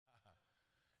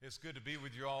It's good to be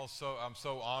with you all. I'm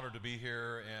so honored to be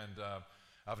here, and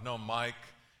I've known Mike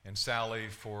and Sally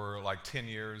for like 10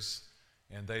 years,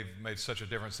 and they've made such a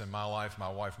difference in my life. My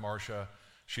wife, Marcia,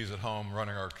 she's at home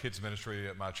running our kids ministry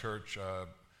at my church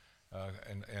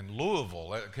in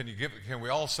Louisville. Can we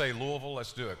all say Louisville?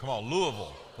 Let's do it. Come on,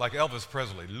 Louisville, like Elvis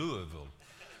Presley, Louisville.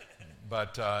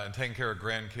 And taking care of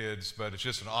grandkids, but it's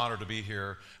just an honor to be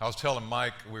here. I was telling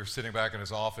Mike, we were sitting back in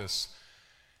his office,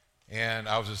 and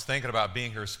I was just thinking about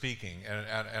being here speaking,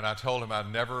 and I told him I'd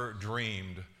never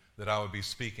dreamed that I would be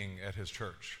speaking at his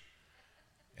church.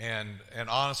 And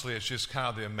honestly, it's just kind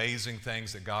of the amazing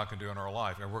things that God can do in our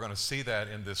life. And we're going to see that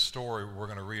in this story we're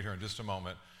going to read here in just a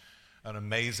moment, an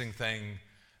amazing thing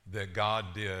that God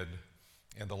did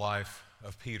in the life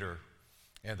of Peter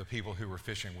and the people who were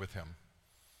fishing with him.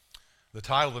 The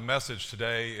title of the message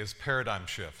today is Paradigm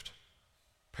Shift.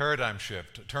 Paradigm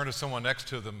shift. Turn to someone next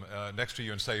to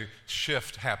you and say,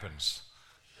 shift happens.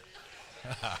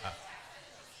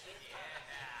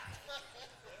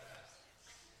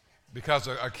 Because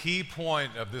a key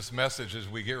point of this message as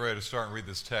we get ready to start and read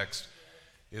this text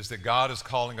is that God is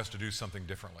calling us to do something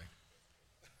differently.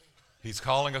 He's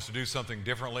calling us to do something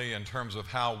differently in terms of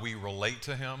how we relate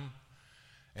to Him,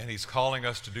 and He's calling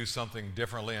us to do something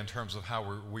differently in terms of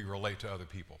how we relate to other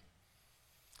people.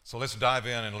 So let's dive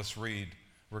in and let's read.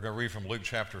 We're going to read from Luke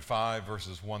chapter 5,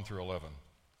 verses 1 through 11.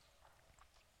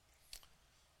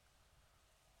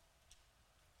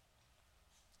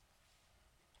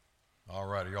 All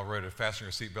right, are y'all ready to fasten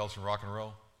your seatbelts and rock and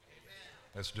roll? Amen.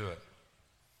 Let's do it.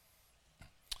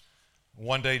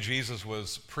 One day Jesus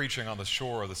was preaching on the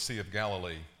shore of the Sea of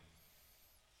Galilee.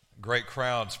 Great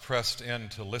crowds pressed in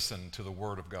to listen to the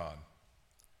word of God.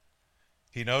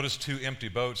 He noticed 2 empty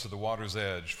boats at the water's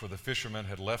edge, for the fishermen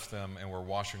had left them and were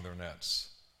washing their nets.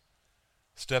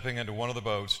 Stepping into one of the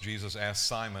boats, Jesus asked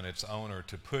Simon, its owner,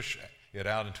 to push it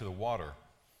out into the water.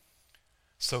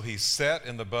 So he sat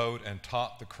in the boat and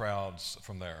taught the crowds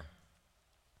from there.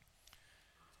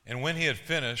 And when he had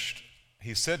finished,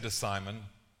 he said to Simon,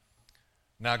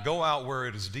 "Now go out where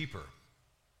it is deeper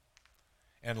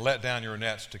and let down your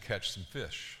nets to catch some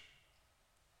fish."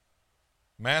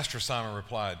 "Master," Simon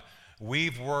replied,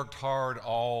 "we've worked hard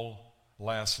all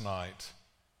last night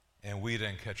and we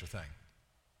didn't catch a thing.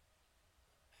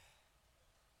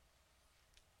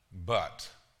 But,"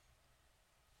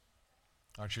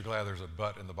 aren't you glad there's a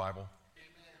but in the Bible?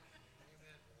 Amen.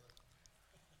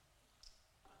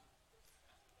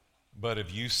 "But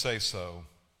if you say so,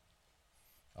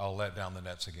 I'll let down the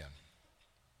nets again."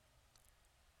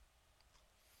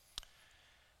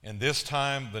 And this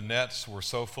time the nets were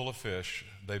so full of fish,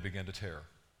 they began to tear.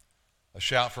 A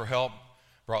shout for help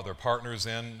brought their partners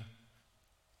in,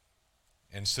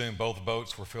 and soon both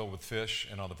boats were filled with fish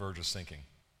and on the verge of sinking.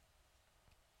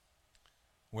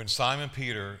 When Simon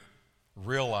Peter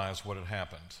realized what had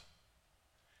happened,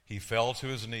 he fell to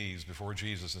his knees before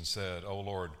Jesus and said, "Oh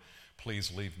Lord,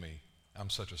 please leave me. I'm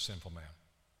such a sinful man."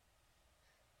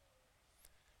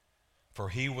 For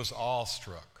he was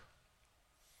awestruck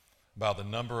by the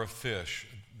number of fish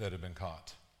that had been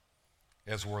caught,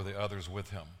 as were the others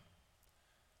with him.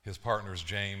 His partners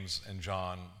James and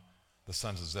John, the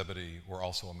sons of Zebedee, were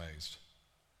also amazed.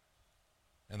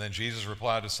 And then Jesus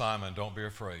replied to Simon, "Don't be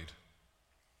afraid."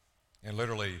 And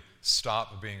literally,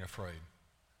 stop being afraid.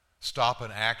 Stop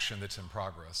an action that's in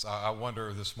progress. I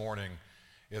wonder this morning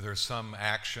if there's some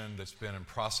action that's been in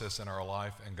process in our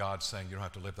life and God's saying you don't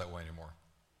have to live that way anymore.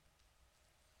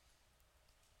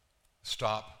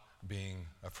 Stop being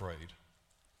afraid.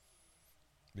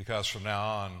 Because from now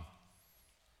on,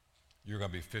 you're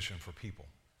going to be fishing for people.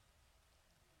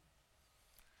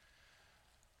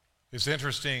 It's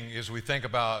interesting as we think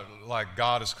about like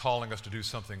God is calling us to do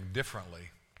something differently.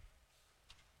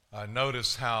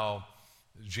 Notice how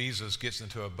Jesus gets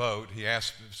into a boat. He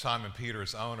asks Simon Peter,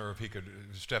 his owner, if he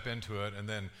could step into it, and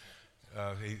then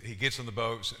he gets in the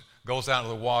boat, goes out into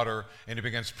the water, and he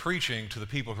begins preaching to the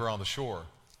people who are on the shore.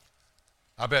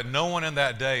 I bet no one in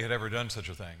that day had ever done such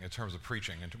a thing in terms of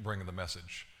preaching and bringing the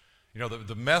message. You know,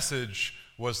 the message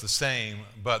was the same,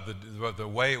 but the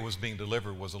way it was being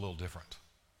delivered was a little different.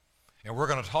 And we're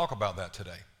going to talk about that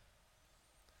today.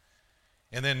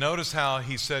 And then notice how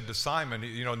he said to Simon,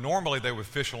 you know, normally they would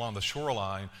fish along the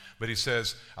shoreline, but he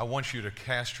says, "I want you to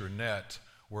cast your net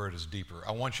where it is deeper.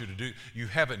 I want you to you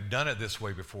haven't done it this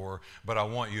way before, but I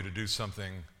want you to do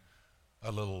something a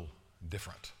little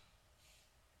different."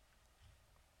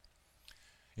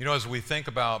 You know, as we think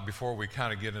about, before we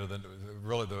kind of get into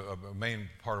the main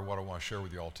part of what I want to share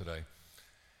with you all today,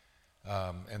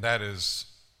 and that is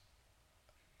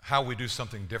how we do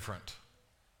something different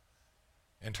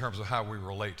in terms of how we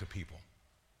relate to people.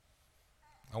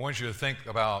 I want you to think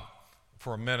about,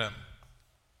 for a minute,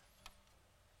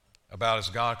 about is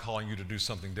God calling you to do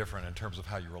something different in terms of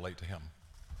how you relate to Him.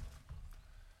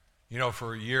 You know,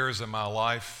 for years in my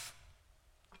life,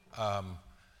 I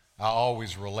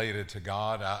always related to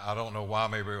God. I don't know why.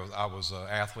 Maybe I was an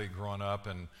athlete growing up,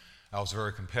 and I was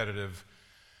very competitive.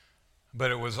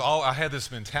 But it was all, I had this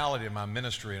mentality in my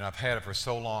ministry, and I've had it for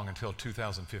so long until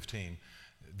 2015,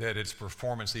 that it's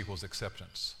performance equals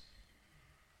acceptance.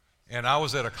 And I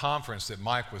was at a conference that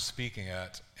Mike was speaking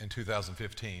at in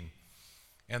 2015,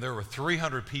 and there were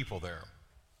 300 people there.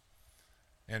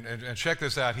 And check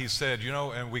this out. He said, you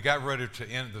know, and we got ready to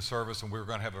end the service, and we were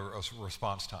going to have a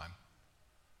response time.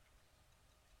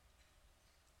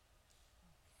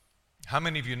 How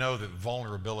many of you know that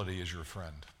vulnerability is your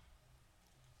friend?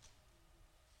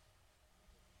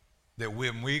 That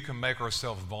when we can make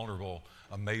ourselves vulnerable,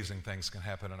 amazing things can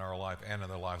happen in our life and in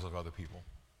the lives of other people.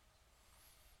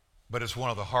 But it's one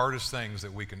of the hardest things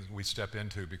that we step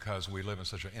into because we live in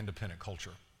such an independent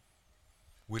culture.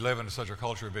 We live in such a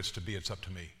culture of it's up to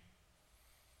me.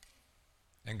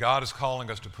 And God is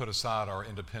calling us to put aside our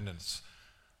independence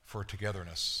for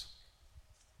togetherness,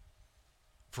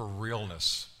 for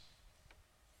realness,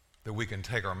 that we can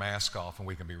take our mask off and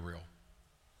we can be real.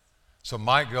 So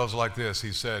Mike goes like this.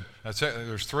 He said,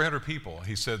 there's 300 people.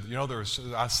 He said, you know,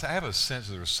 I have a sense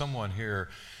that there's someone here,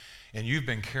 and you've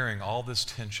been carrying all this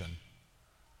tension.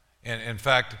 And in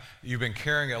fact, you've been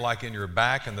carrying it like in your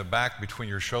back and the back between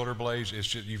your shoulder blades. It's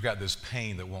just, you've got this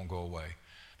pain that won't go away.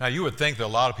 Now, you would think that a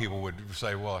lot of people would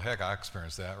say, well, heck, I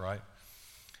experienced that, right?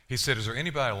 He said, is there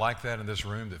anybody like that in this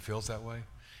room that feels that way?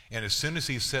 And as soon as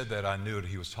he said that, I knew that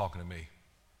he was talking to me.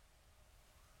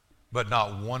 But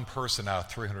not one person out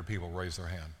of 300 people raised their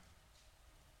hand.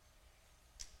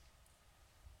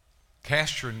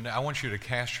 I want you to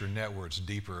cast your net where it's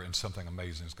deeper and something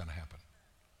amazing is going to happen.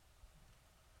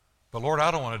 But Lord,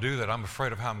 I don't want to do that. I'm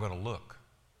afraid of how I'm going to look.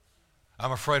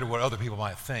 I'm afraid of what other people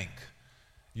might think.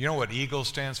 You know what ego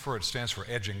stands for? It stands for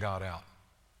edging God out.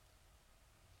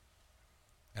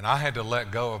 And I had to let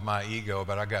go of my ego,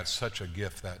 but I got such a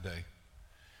gift that day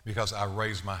because I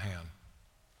raised my hand.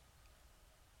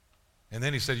 And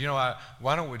then he said, you know,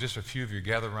 why don't we, just a few of you,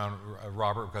 gather around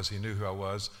Robert, because he knew who I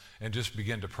was, and just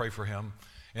begin to pray for him.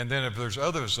 And then if there's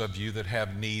others of you that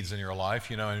have needs in your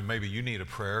life, you know, and maybe you need a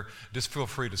prayer, just feel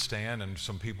free to stand and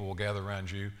some people will gather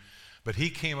around you. But he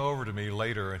came over to me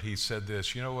later and he said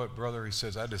this, you know what, brother? He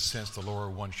says, I just sense the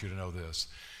Lord wants you to know this,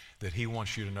 that he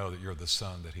wants you to know that you're the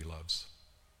son that he loves.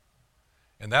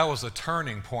 And that was a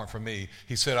turning point for me.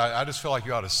 He said, I just feel like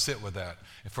you ought to sit with that.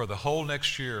 And for the whole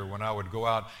next year, when I would go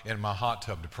out in my hot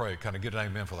tub to pray, kind of get an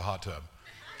amen for the hot tub.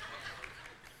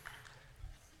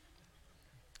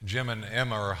 Jim and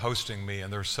Emma are hosting me,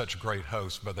 and they're such great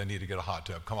hosts, but they need to get a hot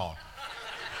tub. Come on.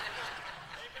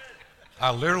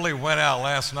 I literally went out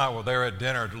last night while they were at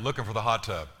dinner looking for the hot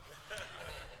tub.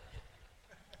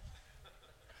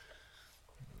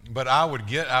 But I would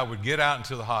get out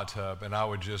into the hot tub, and I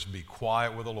would just be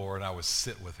quiet with the Lord, and I would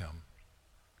sit with him.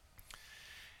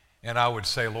 And I would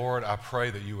say, Lord, I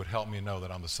pray that you would help me know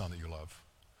that I'm the son that you love.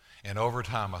 And over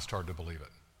time, I started to believe it.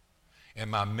 And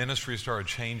my ministry started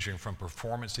changing from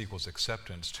performance equals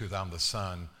acceptance to I'm the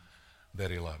son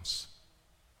that he loves.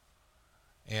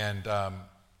 And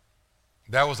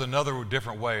that was another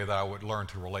different way that I would learn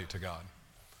to relate to God.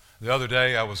 The other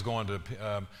day I was going to,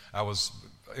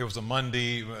 it was a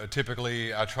Monday.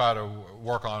 Typically I try to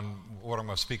work on what I'm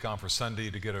going to speak on for Sunday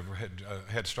to get a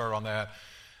head start on that.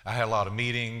 I had a lot of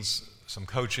meetings, some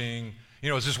coaching. You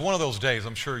know, it's just one of those days.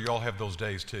 I'm sure you all have those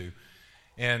days too.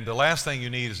 And the last thing you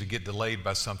need is to get delayed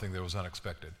by something that was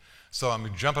unexpected. So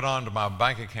I'm jumping onto my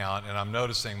bank account, and I'm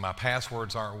noticing my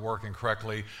passwords aren't working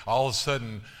correctly. All of a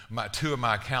sudden, two of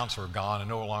my accounts are gone and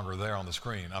no longer there on the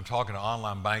screen. I'm talking to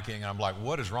online banking, and I'm like,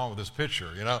 what is wrong with this picture,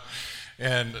 you know?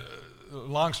 And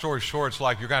long story short, it's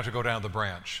like you're going to have to go down to the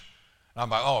branch. And I'm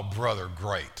like, oh, brother,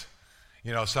 great.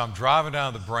 You know, so I'm driving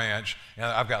down to the branch, and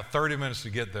I've got 30 minutes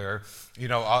to get there. You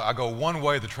know, I go one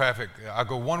way, I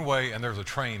go one way, and there's a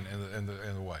train in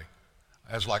the way.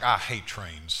 It's like, I hate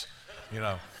trains, you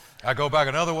know. I go back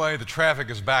another way, the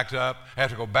traffic is backed up. I have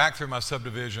to go back through my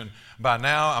subdivision. By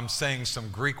now, I'm saying some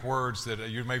Greek words that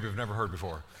you maybe have never heard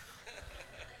before.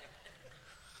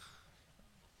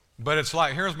 But it's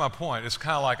like, here's my point. It's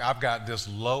kind of like I've got this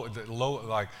low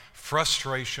like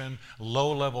frustration,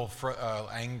 low-level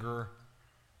anger.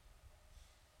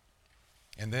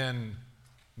 And then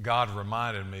God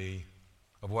reminded me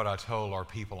of what I told our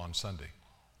people on Sunday,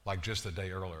 like just a day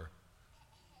earlier.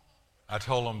 I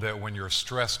told them that when you're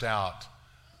stressed out,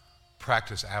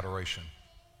 practice adoration.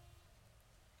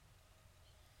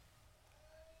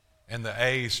 And the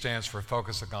A stands for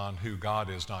focusing on who God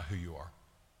is, not who you are.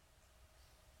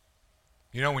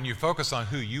 You know, when you focus on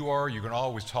who you are, you can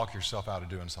always talk yourself out of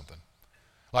doing something.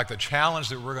 Like the challenge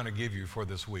that we're going to give you for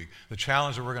this week, the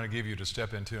challenge that we're going to give you to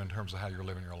step into in terms of how you're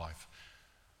living your life.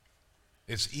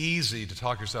 It's easy to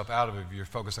talk yourself out of it if you're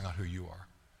focusing on who you are.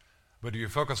 But if you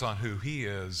focus on who He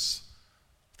is,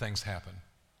 things happen.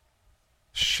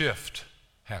 Shift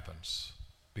happens.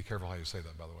 Be careful how you say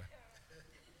that, by the way.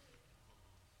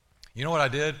 You know what I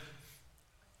did?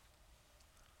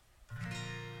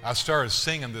 I started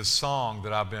singing this song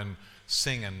that I've been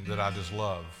singing that I just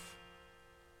love.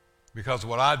 Because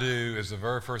what I do is the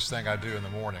very first thing I do in the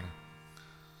morning.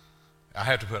 I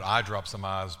have to put eye drops in my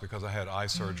eyes because I had eye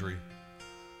surgery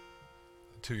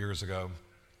 2 years ago.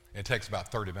 It takes about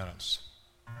 30 minutes.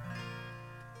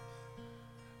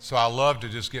 So I love to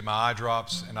just get my eye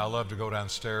drops, and I love to go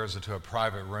downstairs into a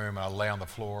private room, and I lay on the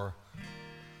floor.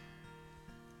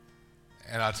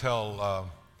 And I tell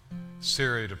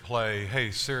Siri to play,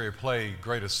 hey, Siri, play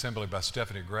Great Assembly by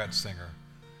Stephanie Gratzinger.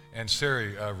 And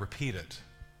Siri, repeat it.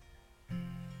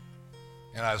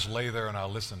 And I just lay there and I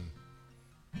listen,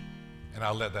 and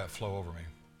I let that flow over me.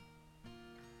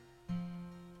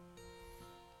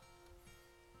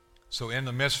 So in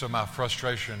the midst of my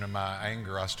frustration and my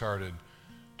anger, I started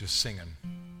just singing.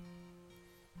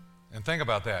 And think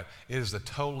about that. It is the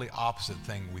totally opposite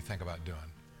thing we think about doing.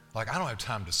 Like, I don't have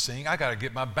time to sing. I got to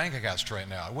get my bank account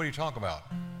straightened out. What are you talking about?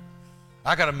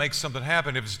 I got to make something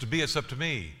happen. If it's to be, it's up to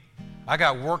me. I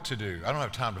got work to do. I don't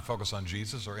have time to focus on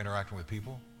Jesus or interacting with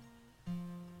people.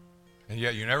 And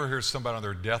yet you never hear somebody on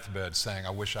their deathbed saying,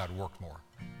 I wish I'd worked more.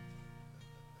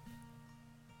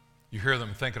 You hear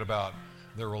them thinking about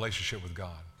their relationship with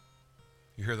God.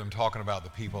 You hear them talking about the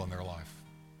people in their life.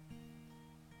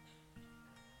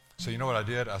 So you know what I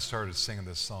did? I started singing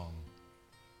this song.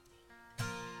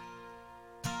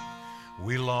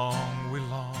 We long, we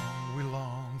long, we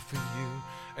long for you,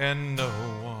 and no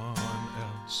one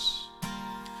else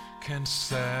can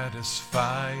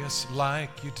satisfy us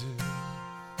like you do.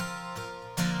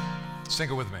 Sing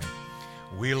it with me.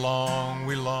 We long,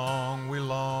 we long, we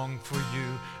long for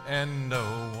you, and no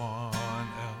one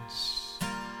else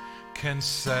can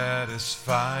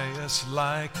satisfy us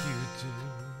like you do.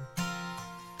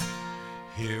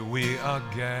 Here we are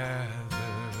gathered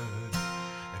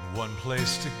in one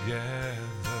place together.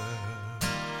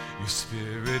 Your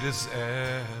Spirit is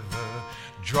ever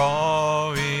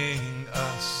drawing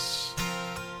us.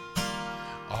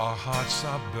 Our hearts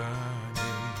are burning.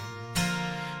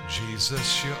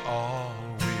 Jesus, you're all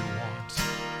we want.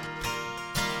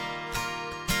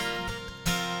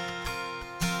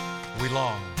 We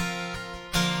long.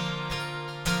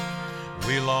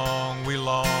 We long, we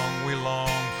long, we long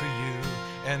for you,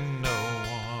 and no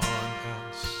one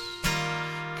else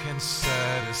can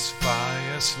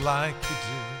satisfy us like you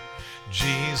do.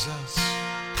 Jesus,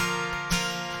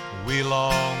 we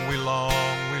long, we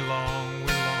long, we long,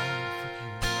 we long for you.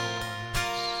 No one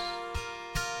else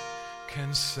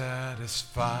can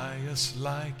satisfy us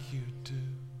like you do.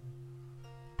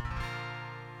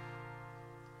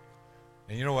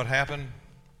 And you know what happened?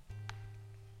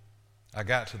 I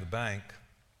got to the bank,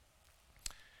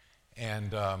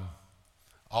 and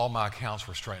all my accounts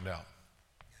were straightened out.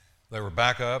 They were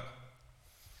back up.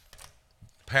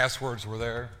 Passwords were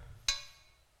there.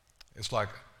 It's like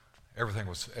everything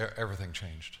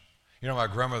changed. You know, my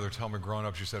grandmother told me growing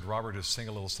up, she said, Robert, just sing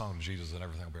a little song to Jesus and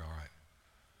everything will be all right.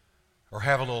 Or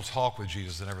have a little talk with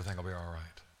Jesus and everything will be all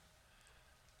right.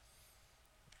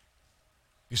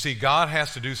 You see, God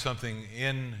has to do something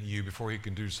in you before he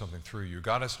can do something through you.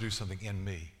 God has to do something in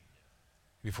me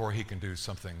before he can do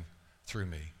something through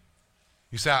me.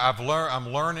 You say,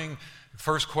 I'm learning.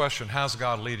 First question, how's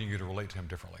God leading you to relate to him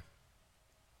differently?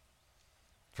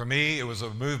 For me, it was a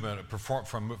movement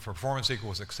from performance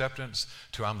equals acceptance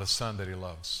to I'm the son that he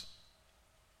loves.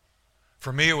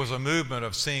 For me, it was a movement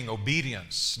of seeing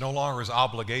obedience no longer as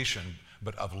obligation,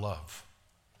 but of love.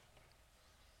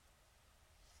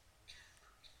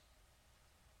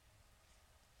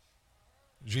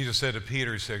 Jesus said to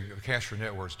Peter, he said, cast your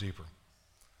net where it's deeper.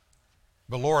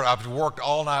 But Lord, I've worked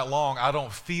all night long. I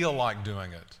don't feel like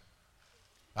doing it.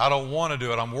 I don't want to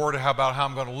do it. I'm worried about how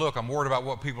I'm going to look. I'm worried about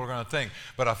what people are going to think.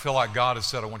 But I feel like God has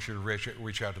said, I want you to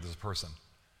reach out to this person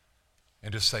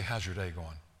and just say, how's your day going?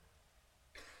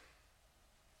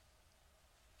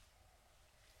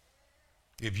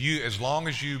 As long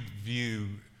as you view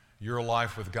your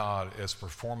life with God as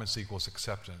performance equals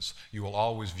acceptance, you will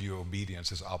always view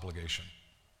obedience as obligation.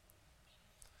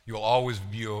 You will always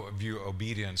view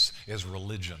obedience as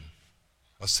religion,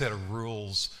 a set of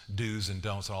rules, do's and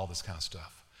don'ts, and all this kind of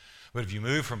stuff. But if you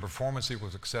move from performance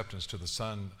equals acceptance to the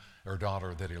son or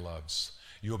daughter that he loves,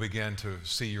 you'll begin to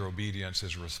see your obedience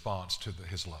as a response to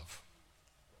his love.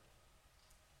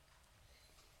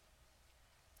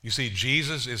 You see,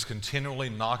 Jesus is continually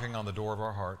knocking on the door of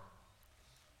our heart.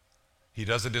 He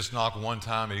doesn't just knock one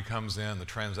time and he comes in, the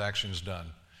transaction's done.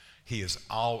 He is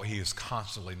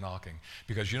constantly knocking.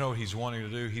 Because you know what he's wanting to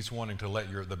do? He's wanting to let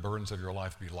the burdens of your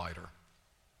life be lighter.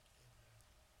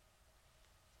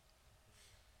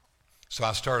 So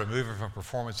I started moving from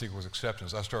performance equals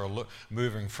acceptance. I started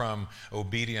moving from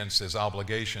obedience as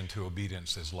obligation to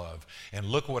obedience as love. And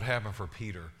look what happened for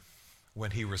Peter.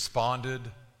 When he responded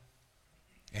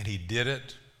and he did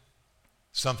it,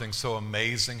 something so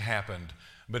amazing happened.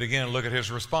 But again, look at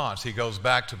his response. He goes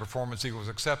back to performance equals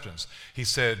acceptance. He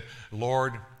said,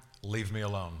 Lord, leave me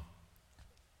alone.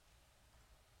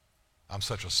 I'm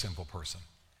such a simple person.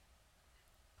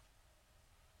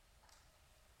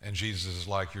 And Jesus is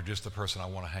like, you're just the person I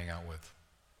want to hang out with.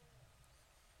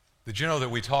 Did you know that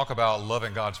we talk about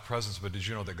loving God's presence, but did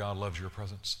you know that God loves your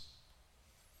presence?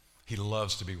 He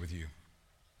loves to be with you.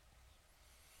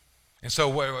 And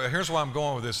so here's where I'm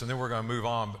going with this, and then we're going to move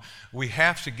on. We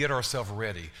have to get ourselves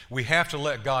ready. We have to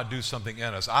let God do something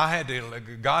in us.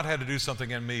 God had to do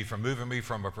something in me from moving me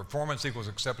from a performance equals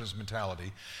acceptance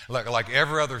mentality. Like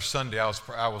every other Sunday, I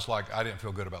was like, I didn't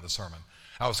feel good about the sermon.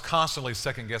 I was constantly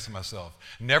second-guessing myself,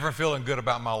 never feeling good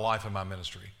about my life and my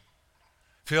ministry,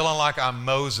 feeling like I'm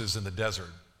Moses in the desert.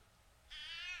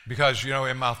 Because, you know,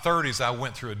 in my 30s, I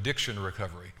went through addiction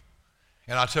recovery,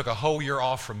 and I took a whole year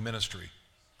off from ministry.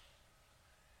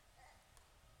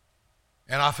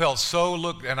 And I felt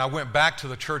and I went back to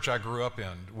the church I grew up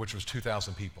in, which was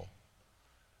 2,000 people.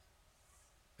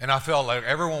 And I felt like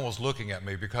everyone was looking at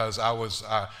me because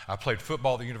I played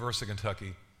football at the University of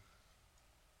Kentucky.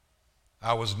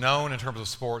 I was known in terms of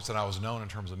sports, and I was known in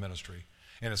terms of ministry.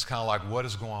 And it's kind of like, what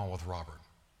is going on with Robert?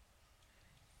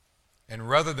 And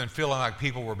rather than feeling like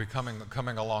people were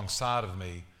coming alongside of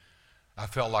me, I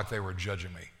felt like they were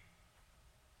judging me.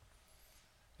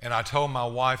 And I told my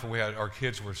wife, and our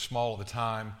kids were small at the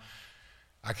time,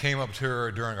 I came up to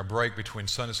her during a break between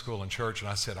Sunday school and church, and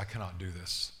I said, I cannot do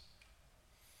this.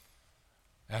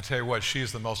 And I tell you what,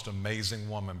 she's the most amazing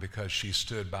woman because she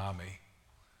stood by me.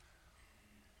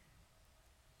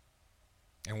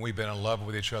 And we've been in love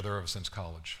with each other ever since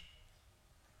college.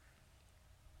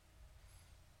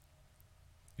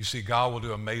 You see, God will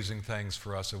do amazing things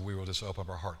for us if we will just open up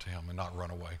our heart to Him and not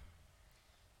run away.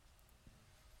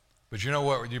 But you know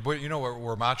what? You know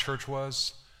where my church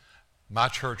was? My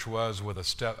church was with a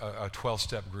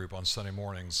 12-step group on Sunday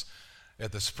mornings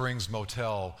at the Springs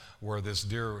Motel, where this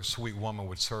dear, sweet woman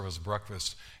would serve us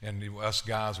breakfast, and us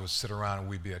guys would sit around and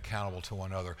we'd be accountable to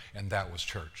one another, and that was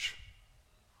church.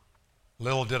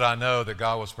 Little did I know that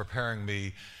God was preparing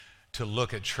me to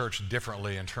look at church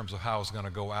differently in terms of how I was going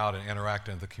to go out and interact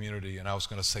in the community, and I was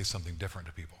going to say something different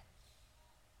to people.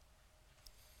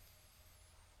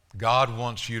 God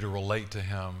wants you to relate to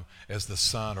Him as the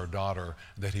son or daughter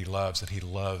that He loves, and He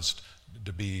loves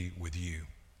to be with you.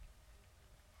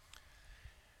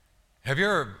 Have you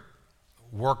ever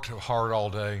worked hard all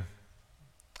day?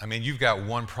 I mean, you've got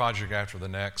one project after the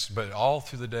next, but all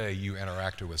through the day you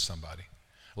interacted with somebody,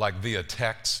 like via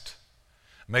text.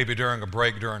 Maybe during a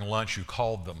break, during lunch, you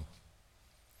called them.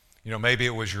 You know, maybe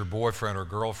it was your boyfriend or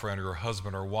girlfriend or your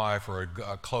husband or wife or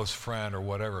a close friend or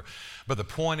whatever. But the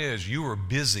point is, you were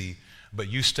busy, but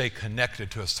you stayed connected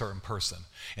to a certain person.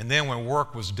 And then when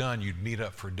work was done, you'd meet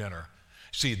up for dinner.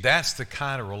 See, that's the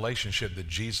kind of relationship that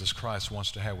Jesus Christ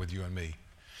wants to have with you and me.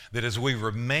 That as we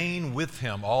remain with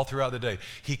Him all throughout the day,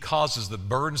 He causes the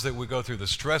burdens that we go through, the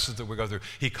stresses that we go through,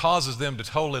 He causes them to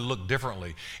totally look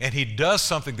differently. And He does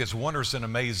something that's wondrous and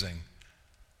amazing.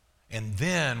 And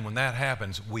then when that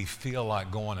happens, we feel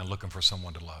like going and looking for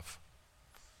someone to love.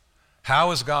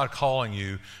 How is God calling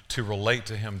you to relate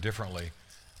to Him differently?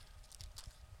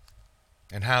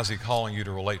 And how is He calling you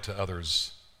to relate to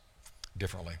others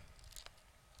differently?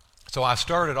 So I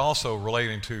started also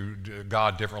relating to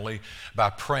God differently by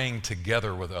praying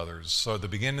together with others. So at the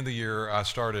beginning of the year, I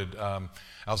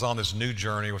was on this new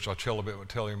journey, which I'll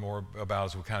tell you more about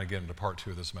as we kind of get into part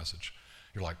 2 of this message.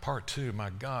 You're like, part 2,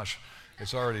 my gosh,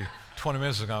 it's already 20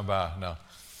 minutes has gone by. No.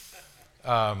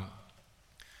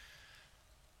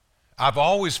 I've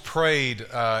always prayed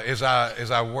as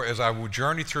I would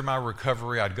journey through my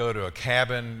recovery. I'd go to a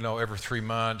cabin, every 3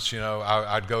 months.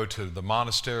 I'd go to the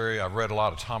monastery. I read a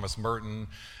lot of Thomas Merton.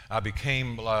 I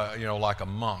became, like a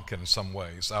monk in some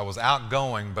ways. I was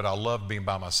outgoing, but I loved being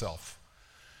by myself.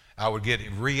 I would get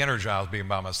re-energized being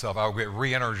by myself. I would get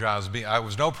re-energized. It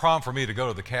was no problem for me to go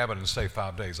to the cabin and stay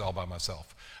 5 days all by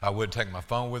myself. I would take my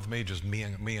phone with me, just me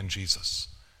and Jesus.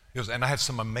 And I had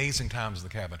some amazing times in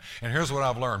the cabin. And here's what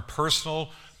I've learned. Personal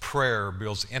prayer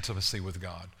builds intimacy with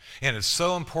God. And it's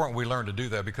so important we learn to do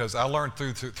that, because I learned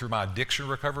through my addiction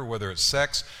recovery, whether it's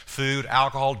sex, food,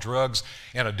 alcohol, drugs.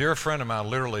 And a dear friend of mine,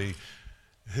 literally,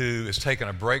 who is taking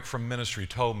a break from ministry,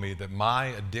 told me that my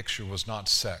addiction was not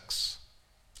sex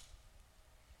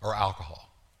or alcohol.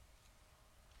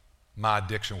 My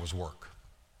addiction was work.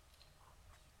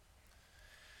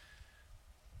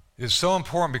 It's so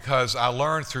important because I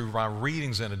learned through my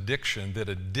readings in addiction that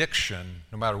addiction,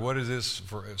 no matter what it is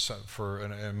and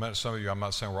some of you, I'm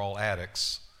not saying we're all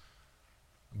addicts,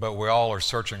 but we all are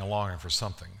searching and longing for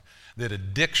something, that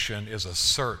addiction is a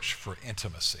search for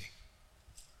intimacy.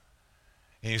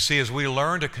 And you see, as we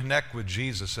learn to connect with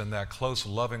Jesus in that close,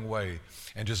 loving way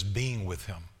and just being with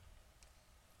him,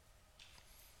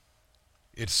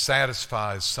 it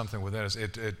satisfies something within us.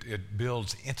 It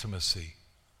builds intimacy,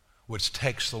 which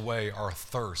takes away our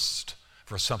thirst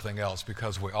for something else,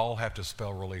 because we all have to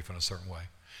spell relief in a certain way.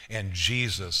 And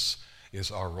Jesus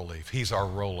is our relief. He's our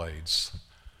Rolaids.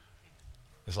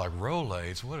 It's like,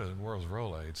 Rolaids? What in the world is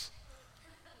Rolaids?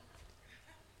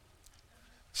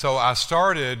 So I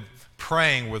started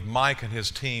praying with Mike and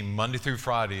his team Monday through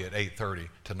Friday at 8:30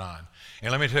 to 9.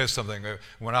 And let me tell you something.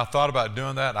 When I thought about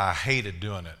doing that, I hated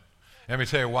doing it. Let me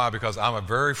tell you why. Because I'm a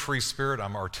very free spirit.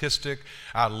 I'm artistic.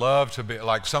 I love to be,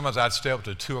 like, sometimes I'd stay up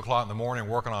to 2 o'clock in the morning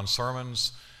working on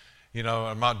sermons. You know,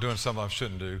 I'm not doing something I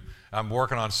shouldn't do. I'm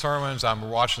working on sermons. I'm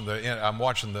watching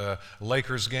the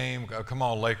Lakers game. Come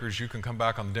on, Lakers, you can come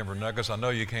back on the Denver Nuggets. I know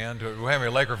you can. Do we have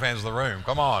any Laker fans in the room?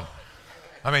 Come on.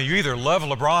 I mean, you either love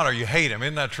LeBron or you hate him.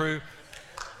 Isn't that true?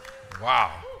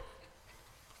 Wow.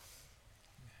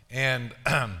 And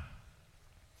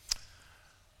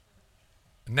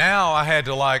now I had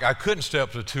to, I couldn't stay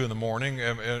up to 2 in the morning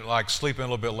and sleep in a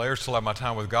little bit later, still have my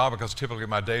time with God, because typically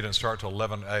my day didn't start till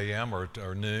 11 a.m. or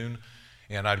noon.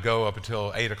 And I'd go up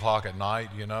until 8 o'clock at night,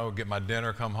 get my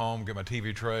dinner, come home, get my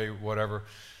TV tray, whatever.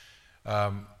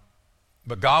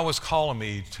 But God was calling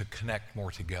me to connect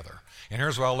more together. And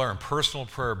here's what I learned. Personal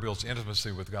prayer builds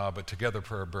intimacy with God, but together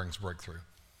prayer brings breakthrough.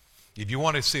 If you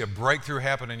want to see a breakthrough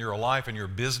happen in your life, in your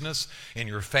business, in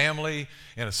your family,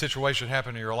 in a situation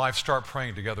happen in your life, start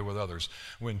praying together with others.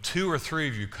 When 2 or 3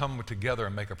 of you come together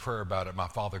and make a prayer about it, my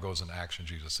Father goes into action,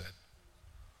 Jesus said.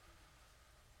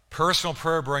 Personal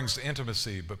prayer brings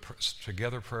intimacy, but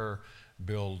together prayer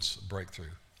builds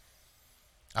breakthrough.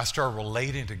 I started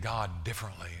relating to God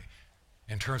differently.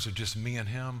 In terms of just me and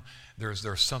him, there's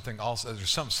something also, there's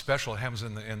something special that happens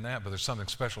in that, but there's something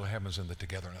special that happens in the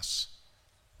togetherness.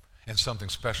 And something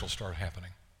special started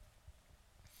happening.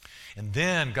 And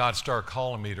then God started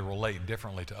calling me to relate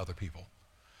differently to other people.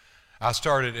 I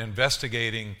started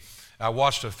investigating. I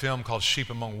watched a film called Sheep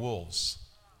Among Wolves.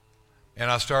 And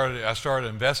I started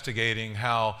investigating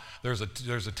how there's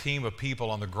a team of people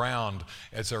on the ground.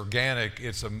 It's organic.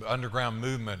 It's an underground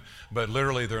movement. But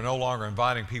literally, they're no longer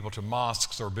inviting people to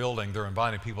mosques or buildings. They're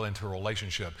inviting people into a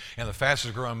relationship. And the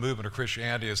fastest growing movement of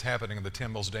Christianity is happening in the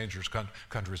 10 most dangerous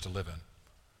countries to live in.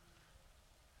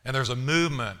 And there's a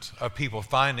movement of people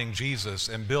finding Jesus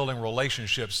and building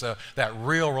relationships, that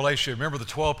real relationship. Remember the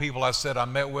 12 people I said I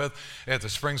met with at the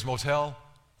Springs Motel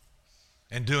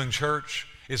and doing church?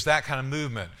 It's that kind of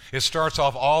movement. It starts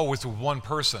off always with one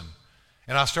person.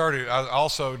 And I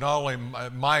also, not only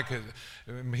Mike,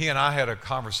 he and I had a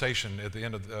conversation at the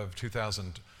end of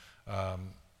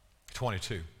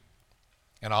 2022.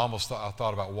 And I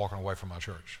thought about walking away from my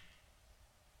church.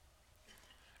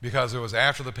 Because it was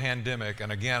after the pandemic,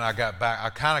 and again, I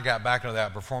kind of got back into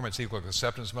that performance equal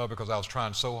acceptance mode, because I was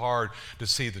trying so hard to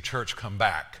see the church come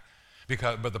back.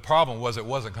 But the problem was it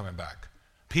wasn't coming back.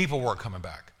 People weren't coming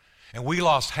back. And we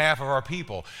lost half of our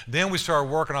people. Then we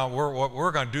started working on,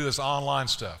 we're going to do this online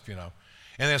stuff, And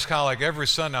it's kind of like every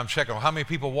Sunday I'm checking how many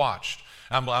people watched.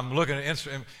 I'm looking at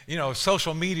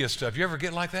social media stuff. You ever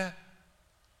get like that?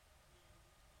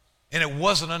 And it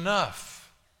wasn't enough.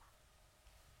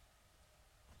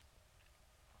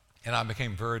 And I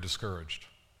became very discouraged.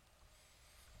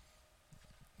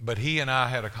 But he and I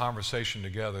had a conversation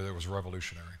together that was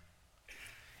revolutionary.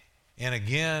 And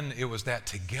again, it was that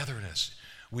togetherness.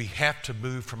 We have to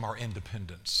move from our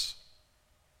independence.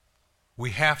 We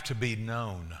have to be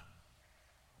known.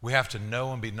 We have to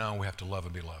know and be known. We have to love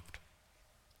and be loved.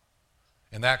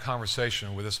 And that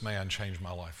conversation with this man changed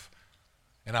my life.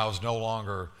 And I was no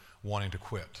longer wanting to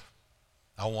quit.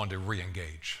 I wanted to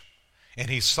re-engage. And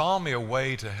he saw me a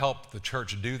way to help the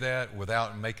church do that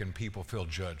without making people feel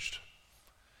judged.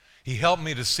 He helped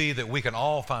me to see that we can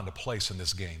all find a place in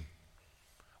this game.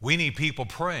 We need people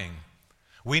praying.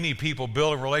 We need people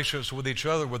building relationships with each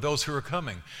other, with those who are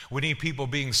coming. We need people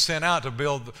being sent out to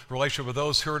build relationship with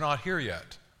those who are not here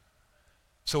yet.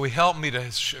 So he helped me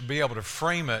to be able to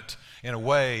frame it in a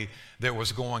way that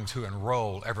was going to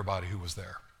enroll everybody who was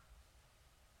there.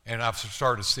 And I've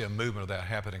started to see a movement of that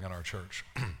happening in our church.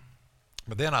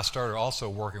 But then I started also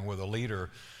working with a leader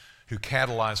who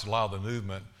catalyzed a lot of the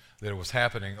movement that was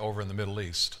happening over in the Middle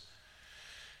East.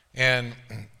 And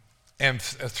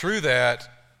through that,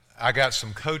 I got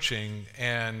some coaching,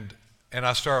 and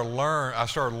I started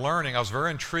learning. I was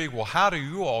very intrigued. Well, how do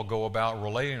you all go about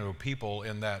relating to people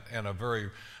in a very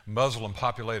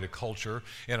Muslim-populated culture,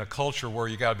 in a culture where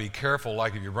you got to be careful?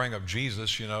 Like if you bring up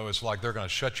Jesus, it's like they're going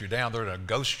to shut you down. They're going to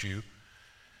ghost you.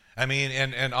 I mean,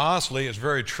 and honestly, it's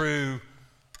very true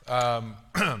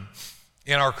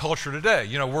in our culture today.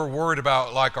 We're worried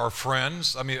about like our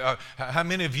friends. I mean, how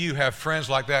many of you have friends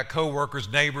like that,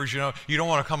 coworkers, neighbors? You don't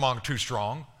want to come on too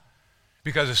strong,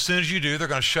 because as soon as you do, they're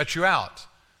going to shut you out.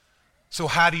 So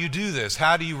how do you do this?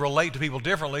 How do you relate to people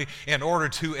differently in order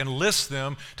to enlist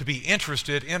them to be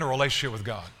interested in a relationship with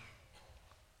God?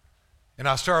 And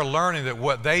I started learning that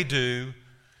what they do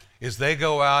is they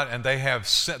go out and they have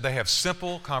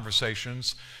simple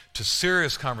conversations to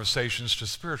serious conversations to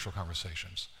spiritual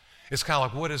conversations. It's kind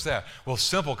of like, what is that? Well,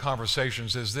 simple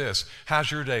conversations is this. How's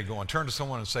your day going? Turn to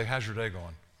someone and say, how's your day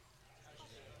going?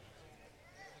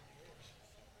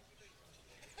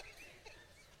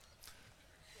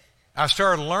 I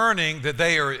started learning that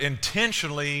they are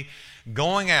intentionally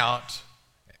going out,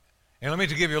 and let me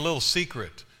give you a little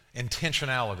secret,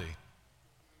 intentionality.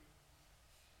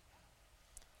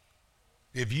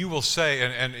 If you will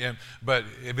say, but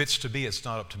if it's to be, it's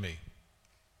not up to me.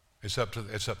 It's up to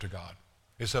God.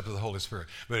 It's up to the Holy Spirit.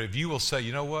 But if you will say,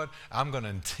 you know what, I'm going to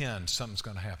intend something's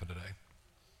going to happen today.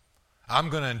 I'm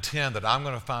going to intend that I'm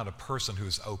going to find a person who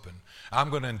is open. I'm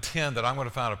going to intend that I'm going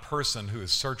to find a person who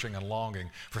is searching and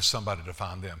longing for somebody to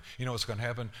find them. You know what's going to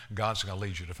happen? God's going to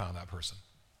lead you to find that person.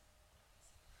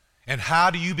 And how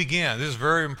do you begin? This is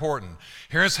very important.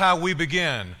 Here's how we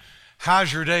begin.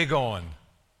 How's your day going?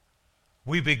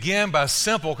 We begin by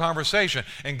simple conversation.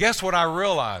 And guess what I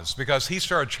realized? Because he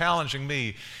started challenging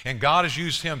me, and God has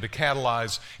used him to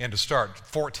catalyze and to start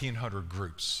 1,400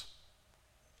 groups.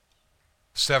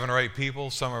 7 or 8 people,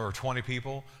 some are 20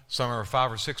 people, some are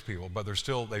 5 or 6 people, but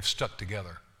they've stuck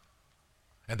together.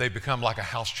 And they've become like a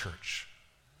house church.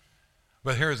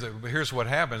 But here's what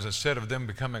happens. Instead of them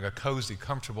becoming a cozy,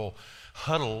 comfortable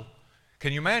huddle,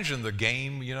 can you imagine the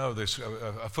game?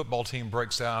 A football team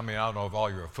breaks out. I mean, I don't know if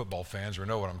all you are football fans or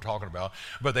know what I'm talking about,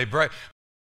 but they break.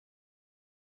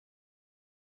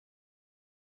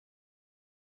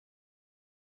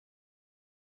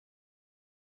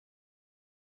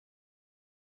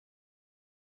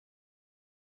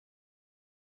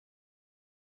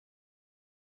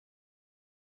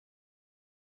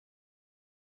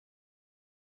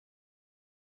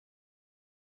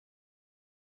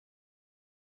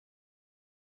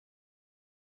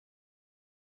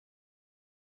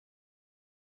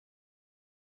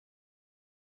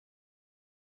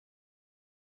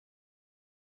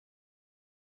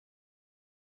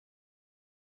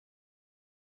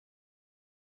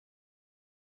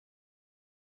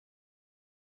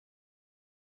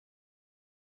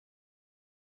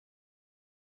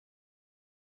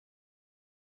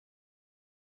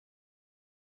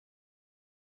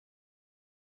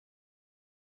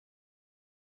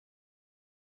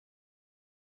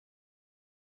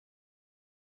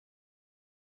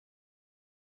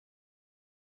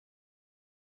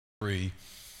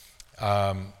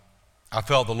 I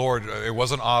felt the Lord, it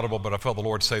wasn't audible, but I felt the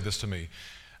Lord say this to me.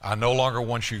 I no longer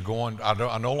want you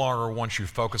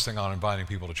focusing on inviting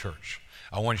people to church.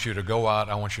 I want you to go out,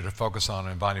 I want you to focus on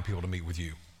inviting people to meet with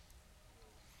you.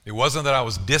 It wasn't that I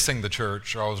was dissing the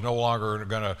church, or I was no longer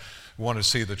going to want to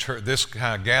see the church, this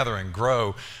kind of gathering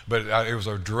grow, but it was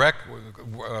a direct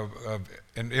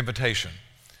an invitation.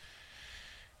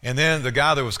 And then the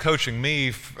guy that was coaching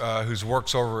me, who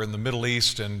works over in the Middle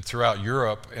East and throughout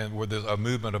Europe, and where a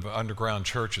movement of underground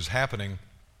church is happening,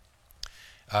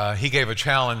 he gave a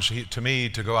challenge to me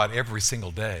to go out every single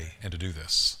day and to do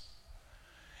this.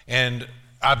 And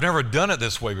I've never done it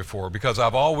this way before, because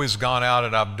I've always gone out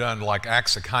and I've done like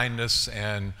acts of kindness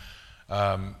and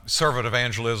servant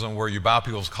evangelism, where you buy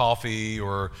people's coffee,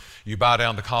 or you buy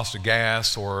down the cost of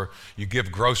gas, or you give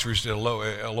groceries to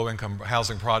a low-income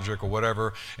housing project or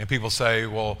whatever, and people say,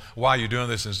 well, why are you doing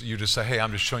this? And you just say, hey,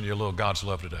 I'm just showing you a little God's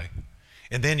love today.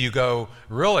 And then you go,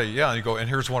 really? Yeah, and you go, and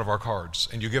here's one of our cards.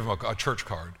 And you give them a church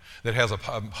card that has a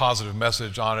positive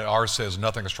message on it. Ours says,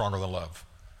 nothing is stronger than love.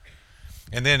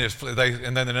 And then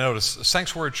they notice,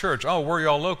 Sanctuary Church, oh, where are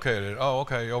y'all located? Oh,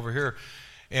 okay, over here.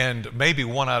 And maybe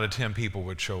 1 out of 10 people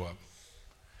would show up.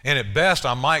 And at best,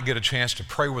 I might get a chance to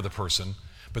pray with a person,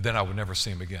 but then I would never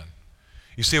see him again.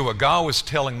 You see, what God was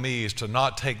telling me is to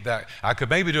not take that. I could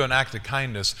maybe do an act of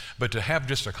kindness, but to have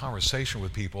just a conversation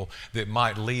with people that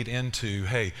might lead into,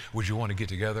 hey, would you want to get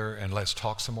together and let's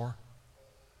talk some more?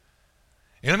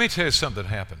 And let me tell you something that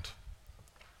happened.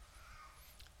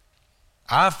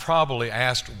 I've probably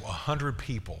asked 100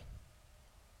 people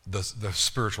the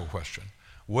spiritual question.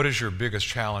 What is your biggest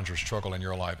challenge or struggle in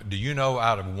your life? Do you know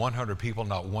out of 100 people,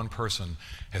 not one person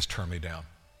has turned me down?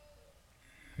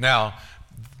 Now,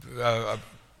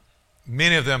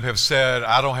 many of them have said,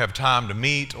 I don't have time to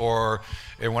meet, or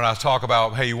when I talk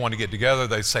about, hey, you want to get together,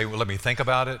 they say, well, let me think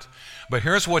about it. But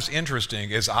here's what's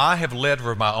interesting is I have led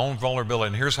with my own vulnerability,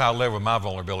 and here's how I led with my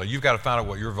vulnerability. You've got to find out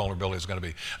what your vulnerability is going to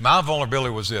be. My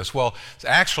vulnerability was this. Well,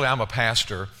 actually, I'm a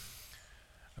pastor,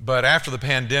 but after the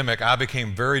pandemic, I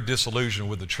became very disillusioned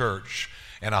with the church,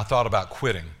 and I thought about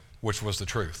quitting, which was the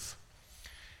truth.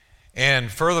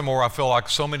 And furthermore, I feel like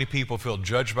so many people feel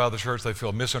judged by the church, they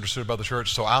feel misunderstood by the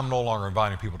church, so I'm no longer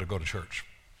inviting people to go to church.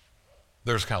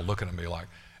 They're just kind of looking at me like,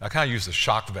 I kind of use the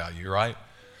shock value, right?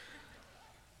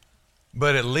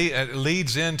 But it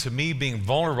leads into me being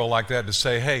vulnerable like that to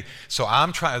say, hey, so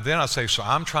I'm trying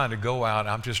to go out,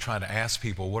 I'm just trying to ask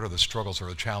people what are the struggles or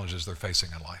the challenges they're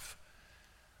facing in life.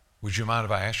 Would you mind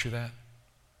if I asked you that?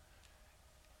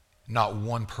 Not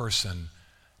one person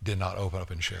did not open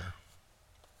up and share.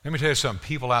 Let me tell you something,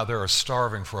 people out there are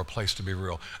starving for a place to be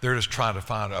real. They're just trying to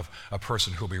find a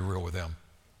person who'll be real with them.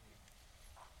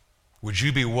 Would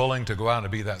you be willing to go out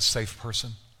and be that safe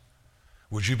person?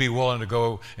 Would you be willing to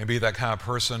go and be that kind of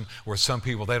person where some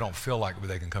people, they don't feel like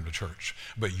they can come to church,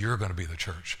 but you're going to be the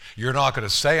church. You're not going to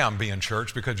say I'm being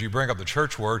church because you bring up the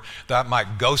church word, that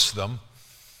might ghost them.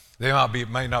 They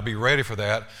may not be ready for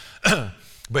that,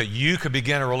 but you could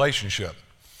begin a relationship.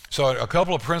 So a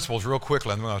couple of principles real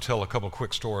quickly, and I'm going to tell a couple of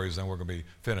quick stories, then we're going to be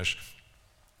finished.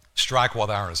 Strike while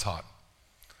the iron is hot.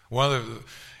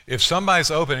 If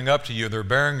somebody's opening up to you, they're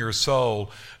bearing your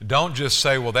soul, don't just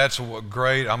say, well, that's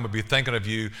great, I'm going to be thinking of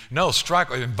you. No,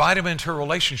 invite them into a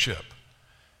relationship.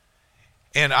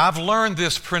 And I've learned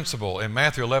this principle in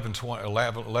Matthew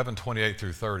 11:28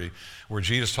 through 30, where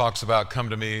Jesus talks about, come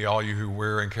to me, all you who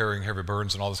wear and carrying heavy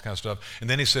burdens and all this kind of stuff. And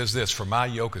then he says this, for my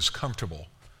yoke is comfortable,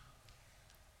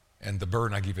 and the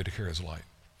burden I give you to carry is light.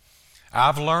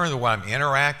 I've learned that when I'm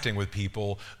interacting with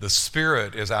people, the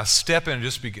Spirit, as I step in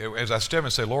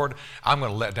and say, Lord, I'm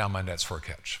going to let down my nets for a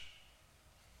catch.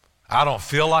 I don't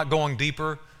feel like going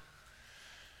deeper,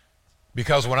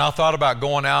 because when I thought about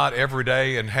going out every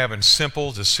day and having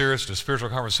simple to serious to spiritual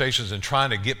conversations and trying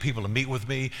to get people to meet with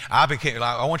me, I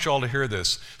want you all to hear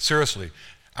this, seriously,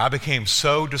 I became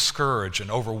so discouraged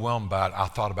and overwhelmed by it, I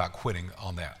thought about quitting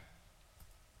on that.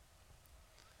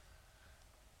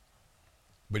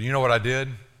 But you know what I did?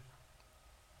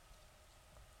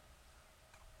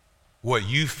 What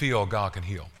you feel, God can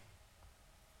heal.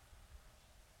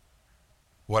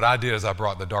 What I did is I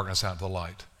brought the darkness out to the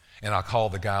light. And I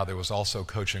called the guy that was also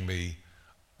coaching me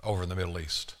over in the Middle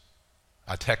East.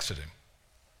 I texted him.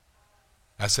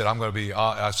 I said,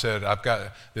 I've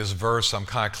got this verse I'm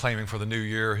kind of claiming for the new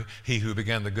year. He who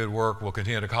began the good work will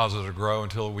continue to cause it to grow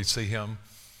until we see him.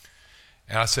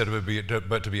 And I said,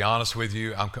 but to be honest with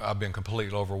you, I've been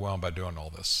completely overwhelmed by doing all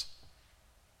this.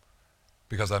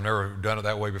 Because I've never done it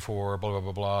that way before, blah, blah,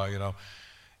 blah, blah, you know.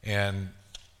 And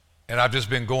I've just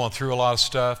been going through a lot of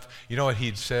stuff. You know what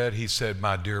he said? He said,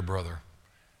 my dear brother.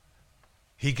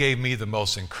 He gave me the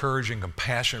most encouraging,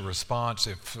 compassionate response.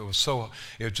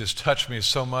 It just touched me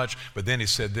so much. But then he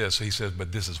said this. He said,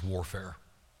 but this is warfare.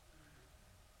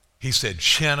 He said,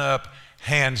 chin up,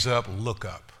 hands up, look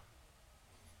up.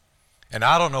 And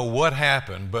I don't know what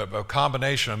happened, but a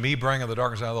combination of me bringing the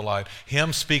darkness out of the light,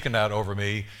 him speaking out over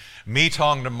me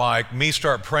talking to Mike, me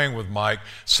start praying with Mike,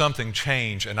 something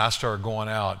changed, and I started going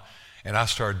out, and I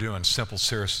started doing simple,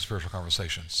 serious spiritual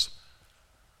conversations.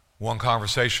 One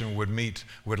conversation would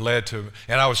lead to,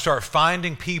 and I would start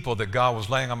finding people that God was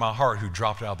laying on my heart who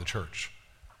dropped out of the church.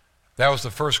 That was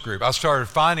the first group. I started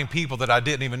finding people that I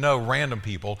didn't even know, random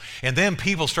people, and then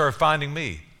people started finding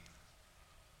me.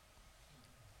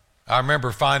 I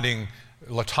remember finding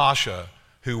Latasha,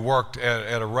 who worked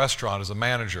at a restaurant as a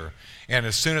manager, and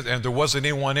there wasn't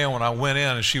anyone in when I went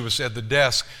in, and she was at the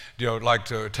desk, like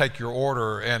to take your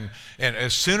order, and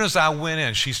as soon as I went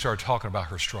in, she started talking about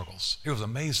her struggles. It was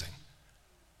amazing.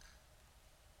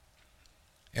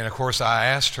 And of course, I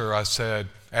asked her, I said,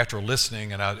 after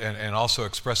listening and also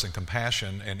expressing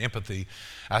compassion and empathy,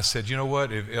 I said, you know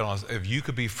what, if you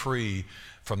could be free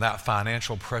from that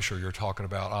financial pressure you're talking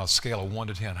about on a scale of 1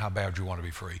 to 10, how bad do you want to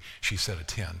be free? She said a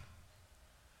 10.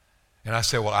 And I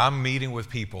said, well, I'm meeting with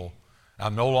people.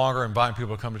 I'm no longer inviting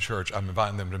people to come to church. I'm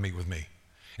inviting them to meet with me.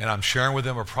 And I'm sharing with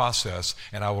them a process,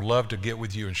 and I would love to get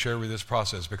with you and share with you this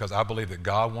process because I believe that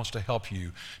God wants to help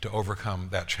you to overcome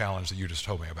that challenge that you just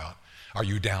told me about. Are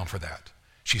you down for that?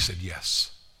 She said,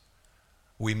 yes.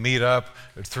 We meet up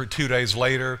 2 days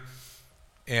later,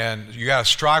 and you got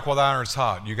to strike while the iron's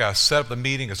hot. You got to set up the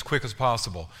meeting as quick as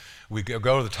possible. We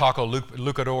go to the Taco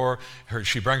Lucador.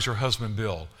 She brings her husband,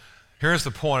 Bill. Here's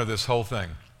the point of this whole thing.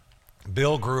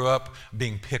 Bill grew up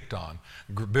being picked on.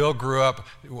 Bill grew up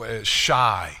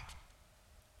shy.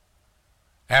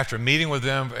 After meeting with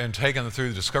them and taking them through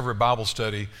the Discovery Bible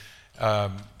Study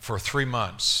for 3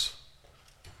 months,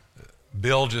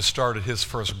 Bill just started his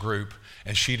first group,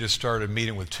 and she just started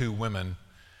meeting with 2 women.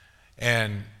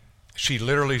 And she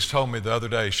literally told me the other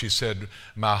day, she said,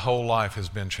 my whole life has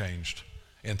been changed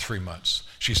in 3 months.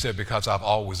 She said, because I've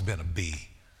always been a B.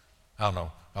 I don't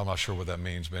know. I'm not sure what that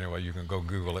means, but anyway, you can go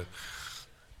Google it.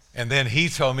 And then he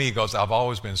told me, he goes, I've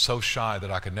always been so shy that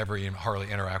I could never even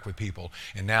hardly interact with people.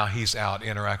 And now he's out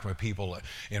interacting with people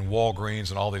in Walgreens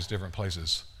and all these different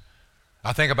places.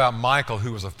 I think about Michael,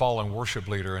 who was a fallen worship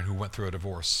leader and who went through a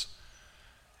divorce.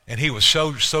 And he was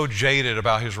so jaded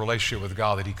about his relationship with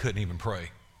God that he couldn't even pray.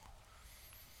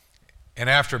 And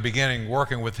after beginning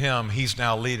working with him, he's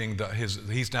now leading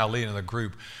the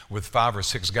group with 5 or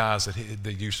 6 guys that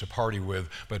they used to party with,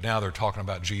 but now they're talking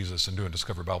about Jesus and doing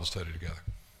Discovery Bible Study together.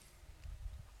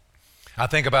 I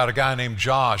think about a guy named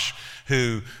Josh,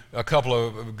 who a couple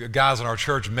of guys in our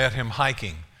church met him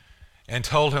hiking and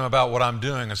told him about what I'm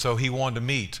doing, and so he wanted to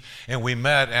meet. And we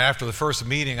met, and after the first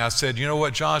meeting, I said, you know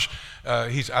what, Josh?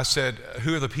 I said,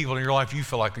 who are the people in your life you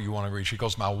feel like you want to reach? He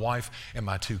goes, my wife and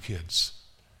my 2 kids.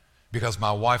 Because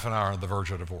my wife and I are on the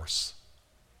verge of divorce.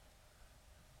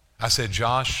 I said,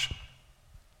 Josh,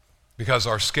 because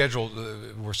our schedule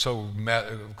were so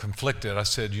conflicted, I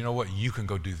said, you know what, you can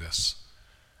go do this.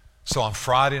 So on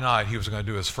Friday night, he was going to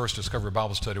do his first Discovery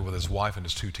Bible Study with his wife and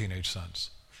his 2 teenage sons.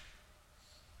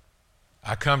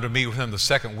 I come to meet with him the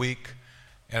second week,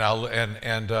 and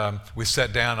we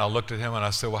sat down, and I looked at him, and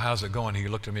I said, well, how's it going? He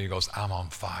looked at me, he goes, I'm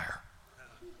on fire.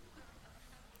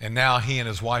 And now he and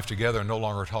his wife together are no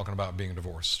longer talking about being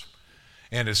divorced.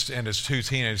 And his 2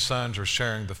 teenage sons are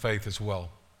sharing the faith as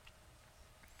well.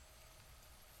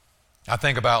 I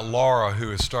think about Laura,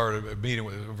 who has started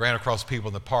ran across people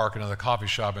in the park and in the coffee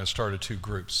shop and started 2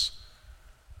 groups.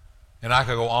 And I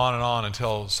could go on and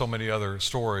tell so many other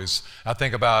stories. I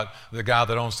think about the guy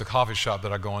that owns the coffee shop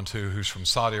that I go into, who's from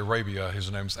Saudi Arabia.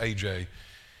 His name's AJ.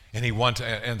 And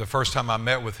and the first time I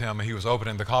met with him, he was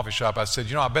opening the coffee shop. I said,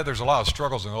 you know, I bet there's a lot of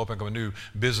struggles in opening a new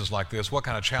business like this. What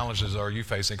kind of challenges are you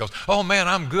facing? He goes, oh man,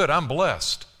 I'm good, I'm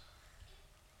blessed.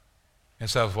 And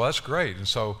so I was, well, that's great. And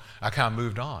so I kind of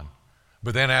moved on.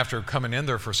 But then after coming in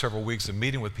there for several weeks and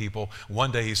meeting with people,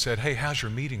 one day he said, hey, how's your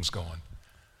meetings going?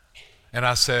 And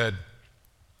I said,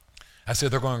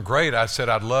 they're going great. I said,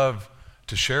 I'd love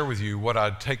to share with you what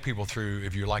I'd take people through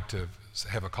if you'd like to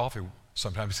have a coffee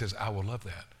sometime. He says, I would love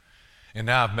that. And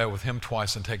now I've met with him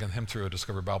twice and taken him through a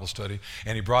Discovery Bible Study.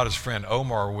 And he brought his friend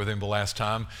Omar with him the last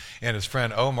time. And his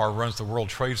friend Omar runs the World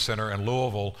Trade Center in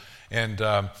Louisville. And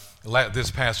this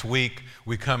past week,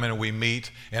 we come in and we meet.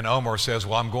 And Omar says,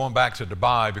 well, I'm going back to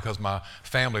Dubai because my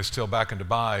family's still back in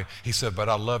Dubai. He said, but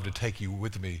I'd love to take you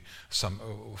with me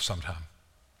sometime.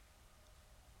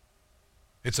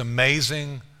 It's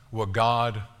amazing what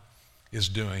God is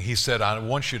doing. He said, I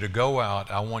want you to go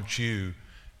out. I want you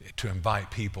to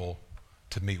invite people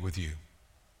to meet with you.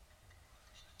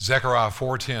 Zechariah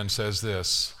 4:10 says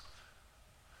this,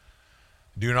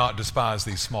 do not despise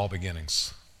these small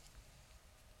beginnings,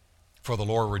 for the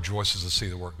Lord rejoices to see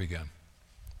the work begin.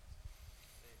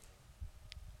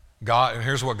 God, and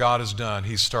here's what God has done.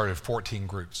 He's started 14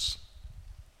 groups.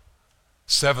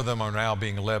 7 of them are now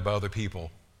being led by other people.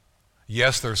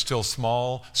 Yes, they're still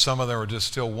small. Some of them are just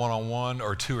still one-on-one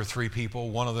or 2 or 3 people.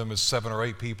 One of them is 7 or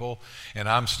 8 people. And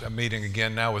I'm meeting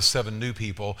again now with 7 new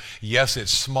people. Yes,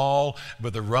 it's small,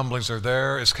 but the rumblings are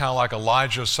there. It's kind of like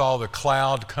Elijah saw the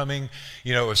cloud coming.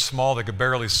 You know, it was small, they could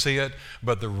barely see it,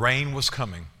 but the rain was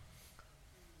coming.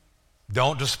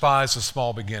 Don't despise the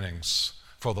small beginnings,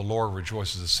 for the Lord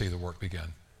rejoices to see the work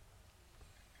begin.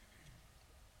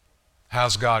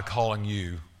 How's God calling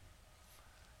you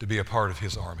to be a part of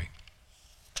His army?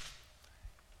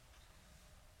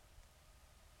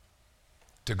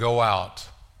 To go out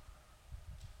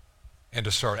and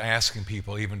to start asking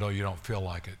people, even though you don't feel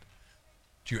like it,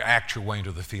 to act your way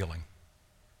into the feeling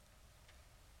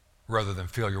rather than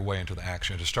feel your way into the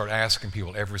action. To start asking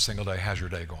people every single day, how's your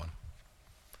day going?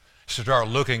 Start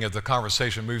looking at the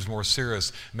conversation moves more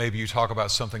serious. Maybe you talk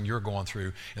about something you're going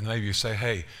through, and maybe you say,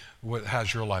 hey,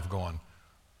 how's your life going?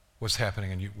 What's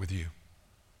happening with you?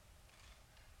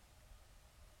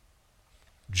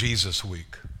 Jesus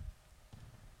Week.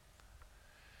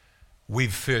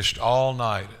 We've fished all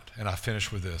night, and I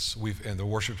finish with this. And the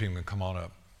worship team can come on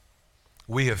up.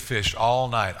 We have fished all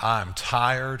night. I'm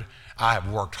tired. I have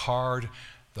worked hard.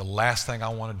 The last thing I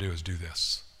want to do is do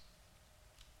this.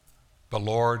 But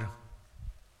Lord,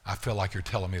 I feel like you're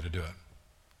telling me to do it.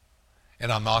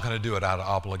 And I'm not going to do it out of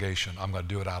obligation. I'm going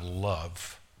to do it out of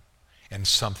love. And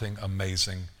something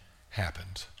amazing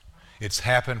happened. It's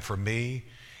happened for me.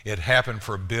 It happened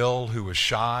for Bill, who was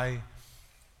shy.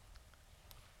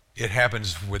 It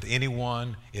happens with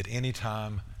anyone, at any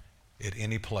time, at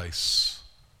any place,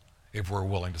 if we're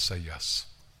willing to say yes.